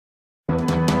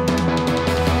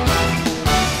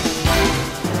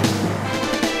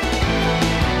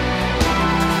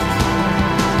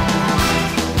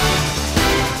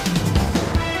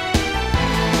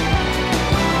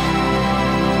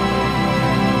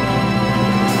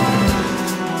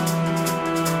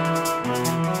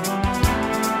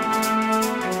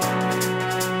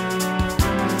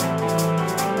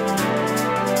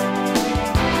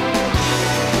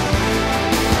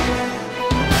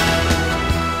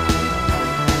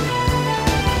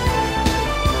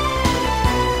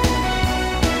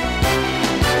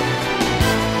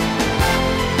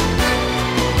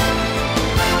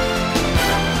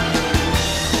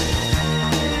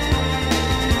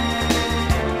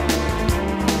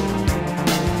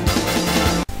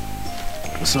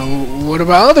So what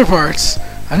about other parts?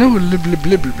 I know blah blah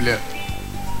blah blah blah.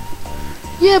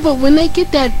 Yeah, but when they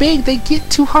get that big, they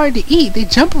get too hard to eat. They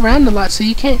jump around a lot, so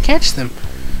you can't catch them.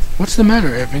 What's the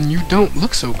matter, Evan? You don't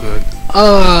look so good.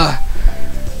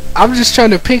 I'm just trying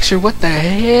to picture what the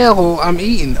hell I'm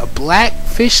eating. A black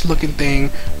fish-looking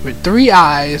thing with 3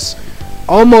 eyes,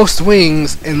 almost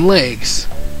wings, and legs.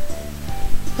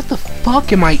 What the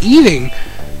fuck am I eating?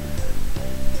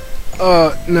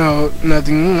 No,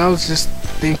 nothing. I was just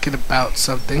thinking about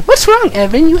something. What's wrong,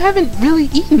 Evan? You haven't really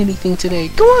eaten anything today.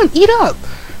 Go on, eat up.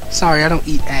 Sorry, I don't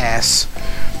eat ass.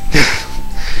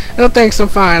 No thanks, I'm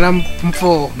fine. I'm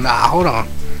full. Nah, hold on.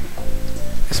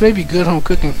 This may be good home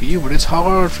cooking for you, but it's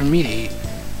hard for me to eat.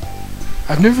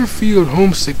 I've never felt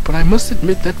homesick, but I must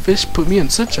admit that fish put me in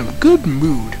such a good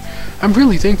mood. I'm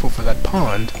really thankful for that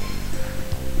pond.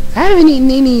 I haven't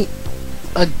eaten any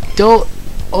adult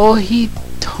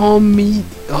ohitomi.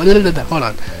 Hold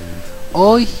on.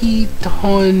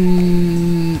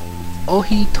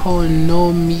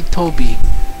 Ohitonomitobi.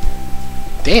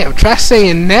 Damn, try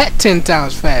saying that 10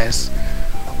 times fast.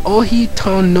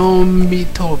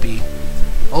 Ohitonomitobi.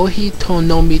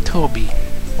 Ohitonomitobi.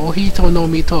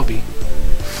 Ohitonomitobi.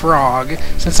 Frog.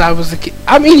 Since I was a kid.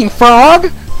 I'm eating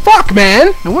frog? Fuck,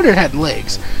 man! No wonder it had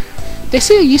legs. They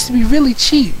say it used to be really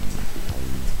cheap.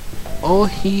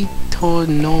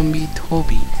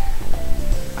 Ohitonomitobi.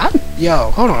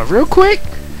 Yo, hold on, real quick.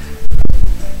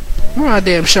 Where my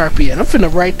damn Sharpie at? I'm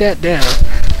finna write that down.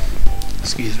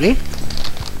 Excuse me.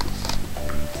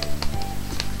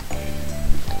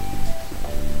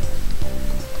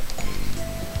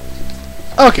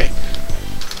 Okay.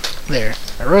 There.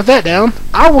 I wrote that down.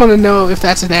 I want to know if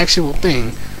that's an actual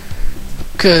thing.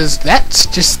 Because that's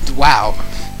just, wow.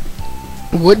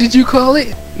 What did you call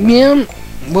it? Ma'am?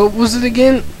 What was it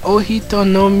again?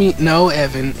 Ohitonomi. No,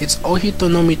 Evan. It's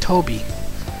Ohitonomitobi.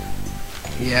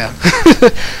 Yeah.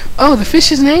 Oh, the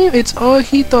fish's name? It's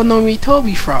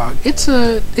Ohitonomitobi frog.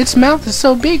 Its mouth is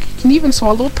so big it can even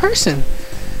swallow a person.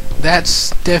 That's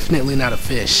definitely not a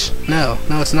fish. No,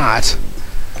 it's not.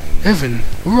 Evan,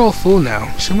 we're all full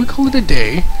now. Should we call it a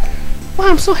day? Wow,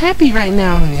 I'm so happy right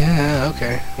now. Yeah,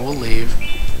 okay. We'll leave.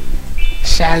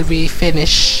 Shall we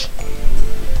finish?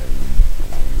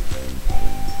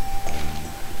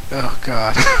 Oh,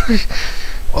 God.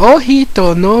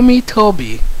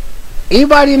 Ohitonomitobi.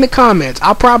 Anybody in the comments,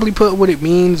 I'll probably put what it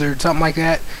means or something like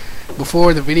that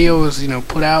before the video is,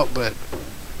 put out, but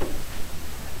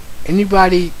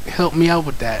anybody help me out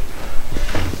with that.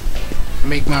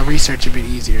 Make my research a bit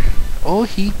easier.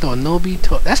 Ohitonomitobi.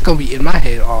 That's gonna be in my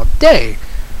head all day.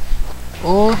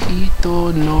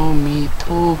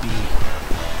 Ohitonomitobi.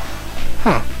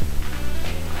 Huh.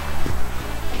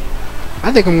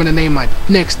 I think I'm gonna name my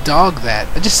next dog that.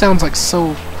 It just sounds like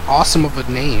so awesome of a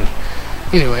name.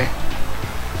 Anyway.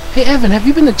 Hey Evan, have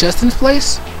you been to Justin's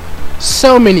place?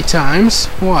 So many times.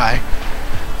 Why?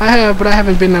 I have, but I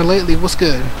haven't been there lately. What's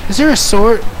good? Is there a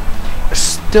sword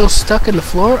still stuck in the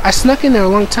floor? I snuck in there a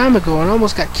long time ago and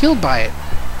almost got killed by it.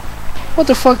 What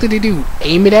the fuck did he do?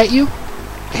 Aim it at you?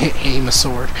 Aim a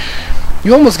sword.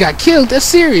 You almost got killed? That's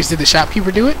serious. Did the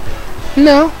shopkeeper do it?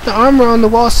 No. The armor on the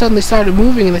wall suddenly started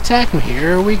moving and attacked me.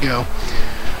 Here we go.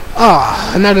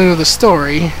 Ah, not another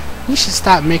story. You should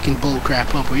stop making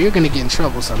bullcrap up or you're gonna get in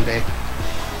trouble someday.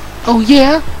 Oh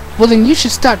yeah? Well then you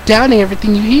should stop doubting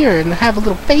everything you hear and have a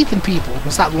little faith in people.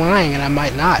 And stop lying and I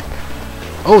might not.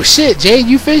 Oh shit, Jade,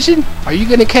 you fishing? Are you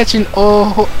gonna catch an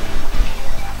how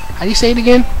do you say it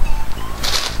again?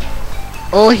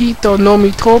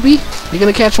 Ohitonomitobi? You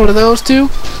gonna catch one of those too?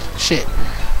 Shit.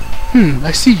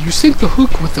 I see. You sink the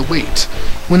hook with the weight.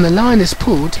 When the line is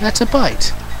pulled, that's a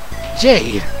bite.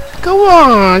 Jade, go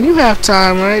on. You have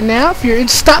time right now. If you're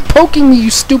stop poking me, you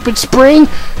stupid spring.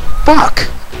 Fuck.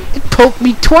 It poked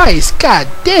me twice. God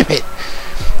damn it.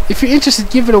 If you're interested,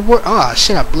 give it a whirl. Ah,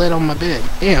 shit, I bled on my bed.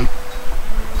 Damn.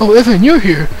 Oh, Evan, you're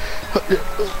here.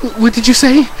 What did you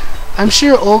say? I'm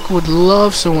sure Oak would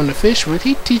love someone to fish with.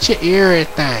 He'd teach you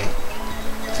everything.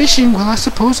 Fishing? Well, I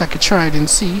suppose I could try it and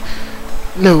see.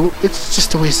 No, it's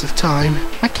just a waste of time.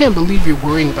 I can't believe you're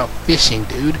worrying about fishing,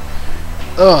 dude.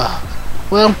 Ugh.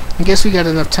 Well, I guess we got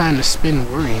enough time to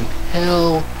spend worrying.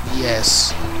 Hell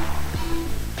yes.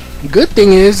 Good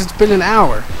thing is, it's been an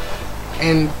hour.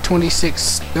 And 30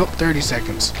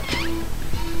 seconds.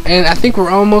 And I think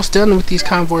we're almost done with these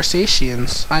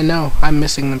conversations. I know, I'm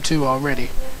missing them too already.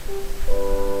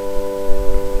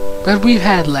 But we've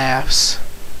had laughs.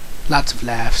 Lots of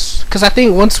laughs. Because I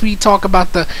think once we talk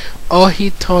about the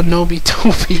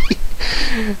Ohitonomitobi,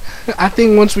 I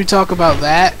think once we talk about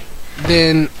that,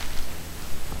 then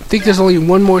I think there's only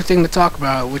one more thing to talk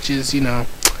about, which is,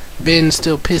 Ben's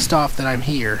still pissed off that I'm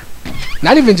here.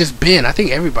 Not even just Ben. I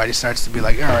think everybody starts to be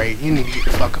like, alright, you need to get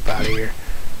the fuck up out of here.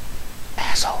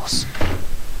 Assholes.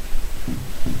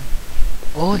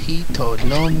 Ohito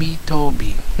no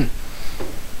Mitobi.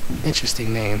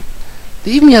 Interesting name.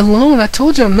 Leave me alone. I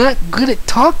told you I'm not good at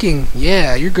talking.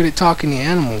 Yeah, you're good at talking to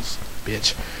animals,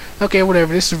 bitch. Okay,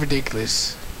 whatever. This is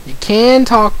ridiculous. You can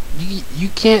talk. You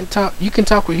can't talk. You can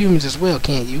talk with humans as well,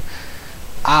 can't you?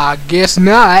 I guess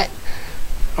not.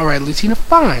 Alright, Lutina,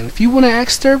 fine. If you want to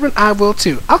act stubborn, I will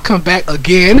too. I'll come back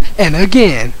again and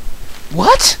again.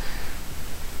 What?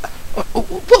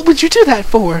 What would you do that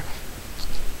for?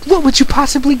 What would you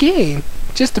possibly gain?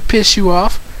 Just to piss you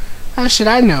off? How should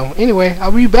I know? Anyway,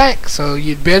 I'll be back, so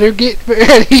you'd better get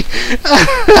ready.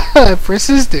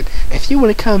 Persistent. If you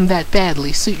want to come that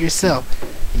badly, suit yourself.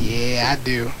 Yeah, I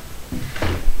do.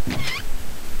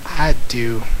 I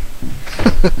do.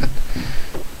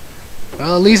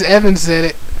 Well, at least Evan said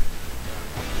it.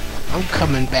 I'm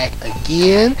coming back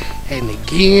again and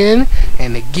again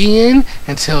and again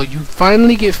until you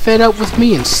finally get fed up with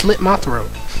me and slit my throat.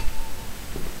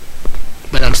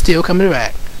 But I'm still coming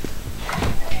back.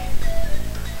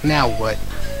 Now what?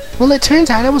 Well, it turns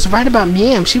out I was right about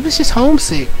Miam. She was just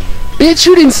homesick. Bitch,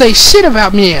 you didn't say shit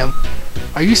about Miam.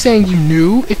 Are you saying you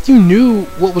knew? If you knew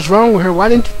what was wrong with her, why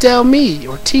didn't you tell me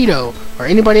or Tito or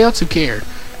anybody else who cared?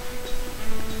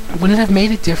 Wouldn't it have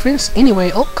made a difference?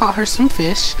 Anyway, Oak caught her some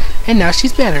fish, and now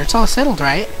she's better. It's all settled,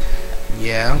 right?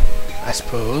 Yeah, I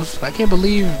suppose. I can't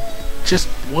believe just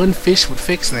one fish would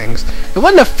fix things. It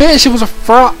wasn't a fish, it was a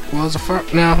frog. Well, it was a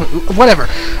frog. No, whatever.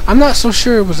 I'm not so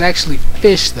sure it was actually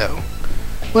fish, though.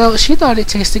 Well, she thought it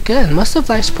tasted good. Most of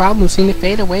life's problems seem to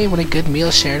fade away when a good meal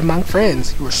is shared among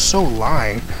friends. You were so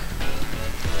lying.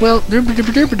 Well, derber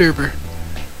derber derber derber.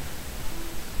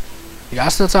 Y'all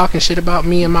still talking shit about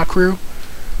me and my crew?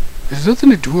 There's nothing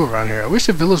to do around here. I wish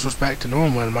the village was back to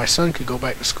normal and my son could go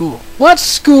back to school. What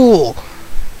school?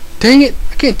 Dang it,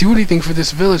 I can't do anything for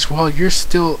this village while you're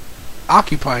still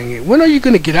occupying it. When are you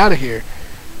going to get out of here?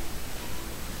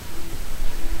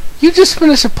 You just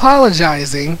finished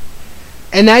apologizing,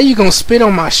 and now you're going to spit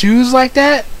on my shoes like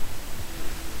that?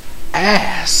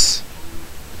 Ass.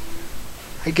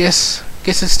 I guess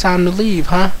it's time to leave,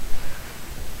 huh?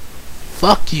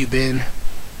 Fuck you, Ben.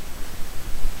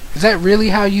 Is that really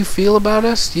how you feel about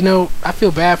us? You know, I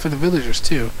feel bad for the villagers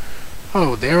too.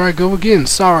 Oh, there I go again.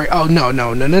 Sorry. Oh, no.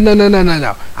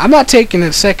 I'm not taking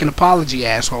a second apology,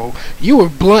 asshole. You were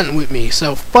blunt with me,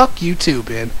 so fuck you too,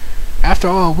 Ben. After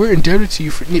all, we're indebted to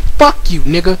you for... Fuck you,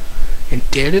 nigga.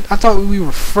 Indebted? I thought we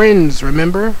were friends,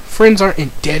 remember? Friends aren't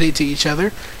indebted to each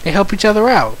other. They help each other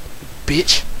out.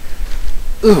 Bitch.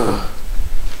 Ugh.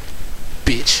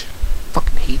 Bitch.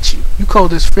 Fucking hate you. You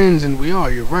called us friends and we are,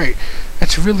 you're right.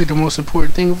 That's really the most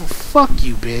important thing. Fuck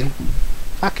you, Ben.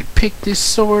 If I could pick this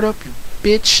sword up, you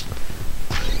bitch.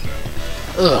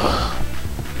 Ugh.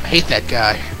 I hate that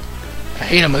guy. I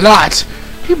hate him a lot.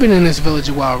 You've been in this village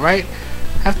a while, right?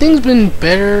 Have things been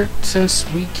better since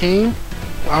we came?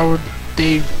 Or were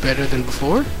they better than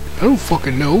before? I don't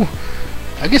fucking know.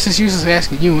 I guess it's useless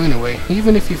asking you anyway.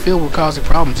 Even if you feel we're causing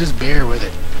problems, just bear with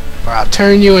it. Or I'll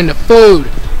turn you into food.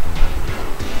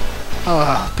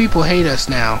 People hate us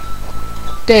now.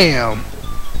 Damn.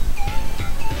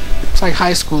 It's like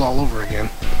high school all over again.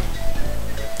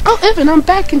 Oh, Evan, I'm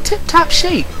back in tip-top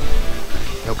shape.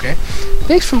 Okay.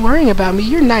 Thanks for worrying about me.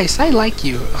 You're nice. I like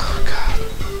you. Oh, God.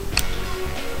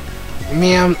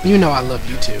 Ma'am, you know I love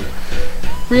you too.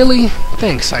 Really?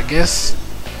 Thanks, I guess.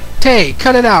 Hey,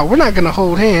 cut it out. We're not gonna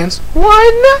hold hands.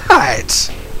 Why not?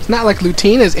 It's not like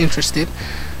Lutina's interested.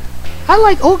 I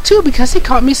like Oak too because he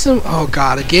caught me some... Oh,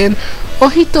 God, again.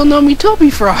 Ojito no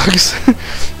Mitobi frogs.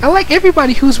 I like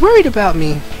everybody who's worried about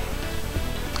me.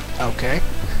 Okay.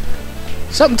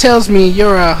 Something tells me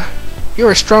you're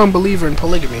a strong believer in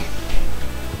polygamy.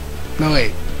 No,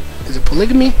 wait. Is it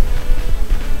polygamy?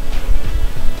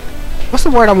 What's the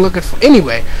word I'm looking for?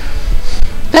 Anyway.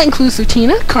 That includes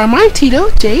Lutina, Carmine, Tito,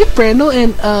 Jade, Brandel,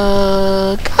 and,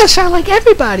 gosh, I like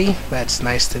everybody. That's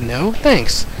nice to know.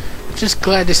 Thanks. I'm just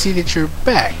glad to see that you're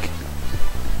back.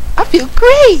 I feel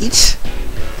great!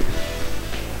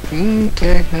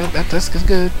 Okay, that's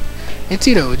good. Hey,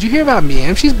 Tito, did you hear about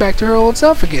Miam? She's back to her old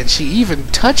self again. She even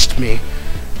touched me.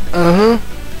 Uh-huh.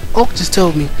 Oak just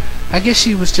told me. I guess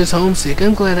she was just homesick.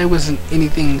 I'm glad I wasn't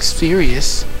anything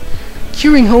serious.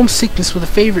 Curing homesickness with a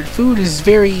favorite food is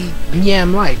very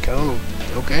Miam-like. Oh,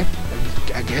 okay.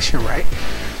 I guess you're right.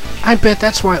 I bet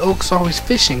that's why Oak's always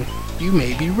fishing. You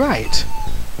may be right.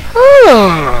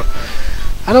 Huh.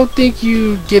 I don't think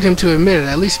you get him to admit it.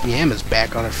 At least Miam is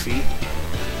back on her feet.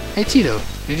 Hey, Tito.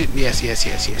 Yes, yes, yes,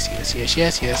 yes, yes, yes,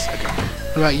 yes, yes. Okay.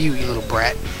 What about you, you little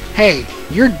brat? Hey,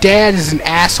 your dad is an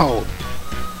asshole.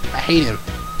 I hate him.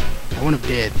 I want him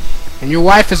dead. And your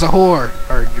wife is a whore.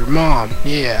 Or your mom.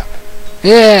 Yeah.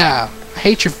 Yeah. I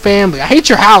hate your family. I hate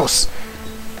your house.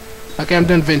 Okay, I'm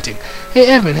done venting. Hey,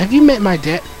 Evan, have you met my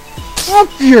dad? Fuck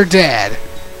your dad.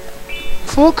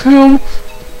 Fuck him.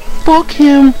 Fuck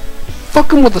him.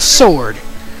 Fuck him with a sword.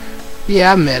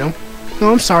 Yeah, I met him.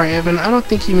 No, I'm sorry, Evan. I don't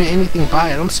think he meant anything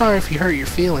by it. I'm sorry if he hurt your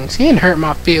feelings. He didn't hurt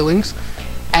my feelings.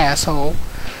 Asshole.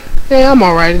 Hey, I'm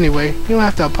alright anyway. You don't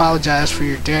have to apologize for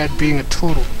your dad being a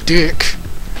total dick.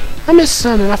 I'm his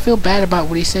son and I feel bad about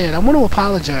what he said. I want to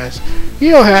apologize.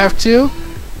 You don't have to.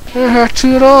 You don't have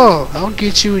to at all. I'll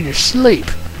get you in your sleep.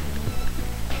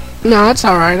 No, it's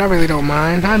alright. I really don't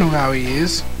mind. I know how he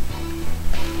is.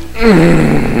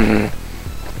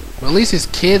 Well, at least his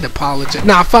kid apologized.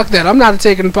 Nah, fuck that. I'm not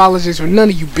taking apologies from none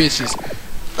of you bitches.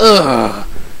 Ugh.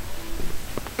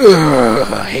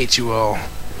 Ugh. I hate you all.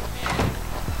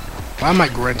 Why am I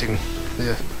grunting?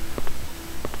 Ugh.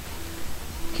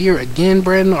 Here again,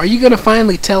 Brandon? Are you gonna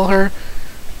finally tell her?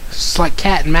 It's like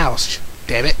cat and mouse.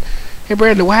 Damn it. Hey,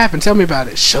 Brandon, what happened? Tell me about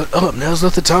it. Shut up. Now's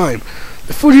not the time.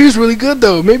 The food here is really good,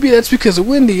 though. Maybe that's because of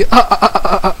Wendy.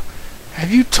 Have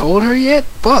you told her yet?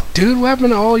 Fuck, dude. What happened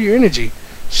to all your energy?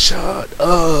 Shut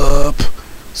up.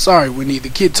 Sorry, Wendy. The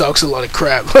kid talks a lot of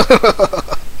crap.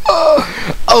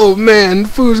 Oh, man.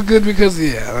 Food's good because...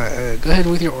 Yeah. Go ahead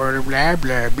with your order. Blah,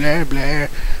 blah, blah, blah.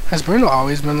 Has Brandon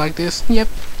always been like this? Yep.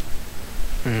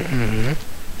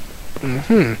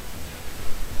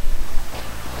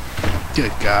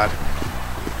 Good God.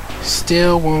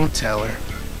 Still won't tell her.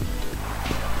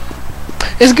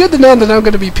 It's good to know that I'm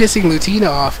going to be pissing Lutina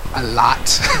off a lot.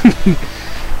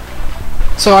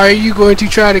 So are you going to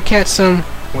try to catch some,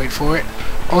 wait for it,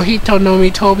 Ojito no mi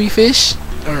Toby fish?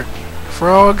 Or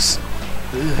frogs?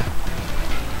 Ugh.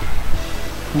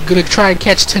 I'm going to try and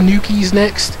catch Tanukis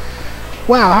next.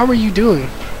 Wow, how are you doing?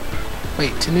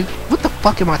 Wait, Tanuki? What the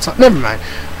fuck am I talking? Never mind.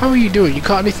 How are you doing? You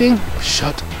caught anything?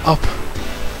 Shut up.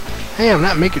 Hey, I'm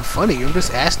not making fun of you. I'm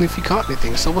just asking if you caught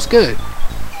anything. So what's good?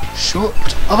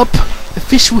 Shut up. The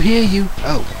fish will hear you.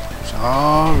 Oh,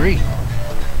 sorry.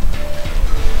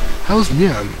 How's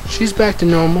Myan? She's back to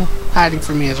normal. Hiding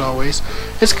from me as always.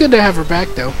 It's good to have her back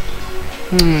though.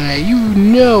 You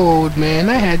know, old man,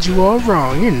 I had you all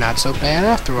wrong. You're not so bad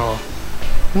after all.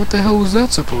 What the hell was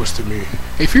that supposed to mean?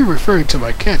 If you're referring to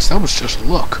my catch, that was just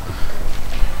luck.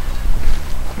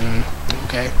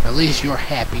 Okay, at least you're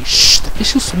happy. Shh, the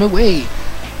fish will swim away.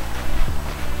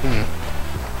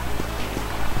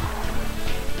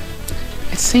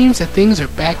 It seems that things are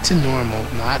back to normal.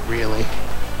 Not really.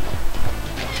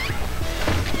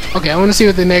 Okay, I want to see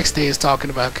what the next day is talking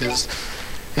about, because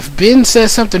if Ben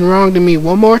says something wrong to me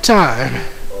one more time,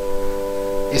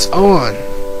 it's on.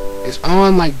 It's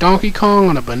on like Donkey Kong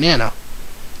on a banana.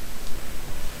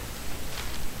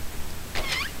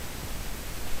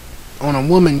 On a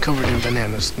woman covered in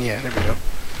bananas. Yeah, there we go.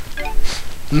 I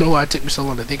don't know why it took me so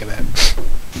long to think of that.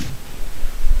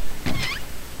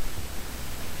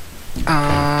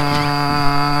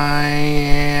 I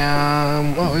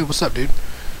am... Oh, hey, what's up, dude?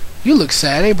 You look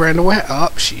sad, hey, Brandon. What?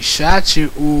 Oh, she shot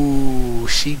you. Ooh,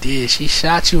 she did. She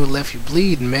shot you and left you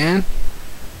bleeding, man.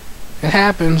 It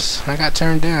happens. I got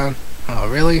turned down. Oh,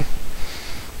 really?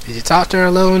 Did you talk to her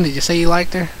alone? Did you say you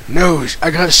liked her? No,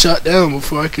 I got shot down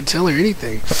before I could tell her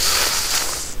anything.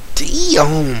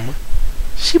 Damn.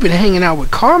 She been hanging out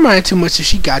with Carmine too much if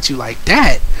she got you like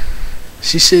that.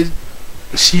 She said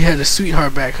she had a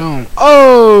sweetheart back home.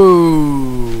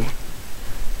 Oh.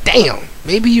 Damn.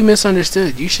 Maybe you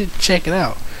misunderstood. You should check it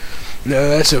out. No,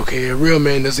 that's okay. A real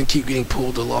man doesn't keep getting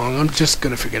pulled along. I'm just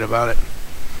gonna forget about it.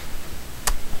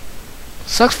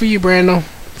 Sucks for you, Brando.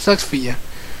 Sucks for you.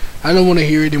 I don't want to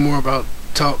hear any more about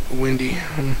Wendy.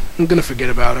 I'm gonna forget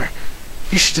about her.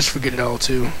 You should just forget it all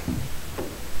too.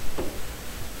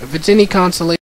 If it's any consolation.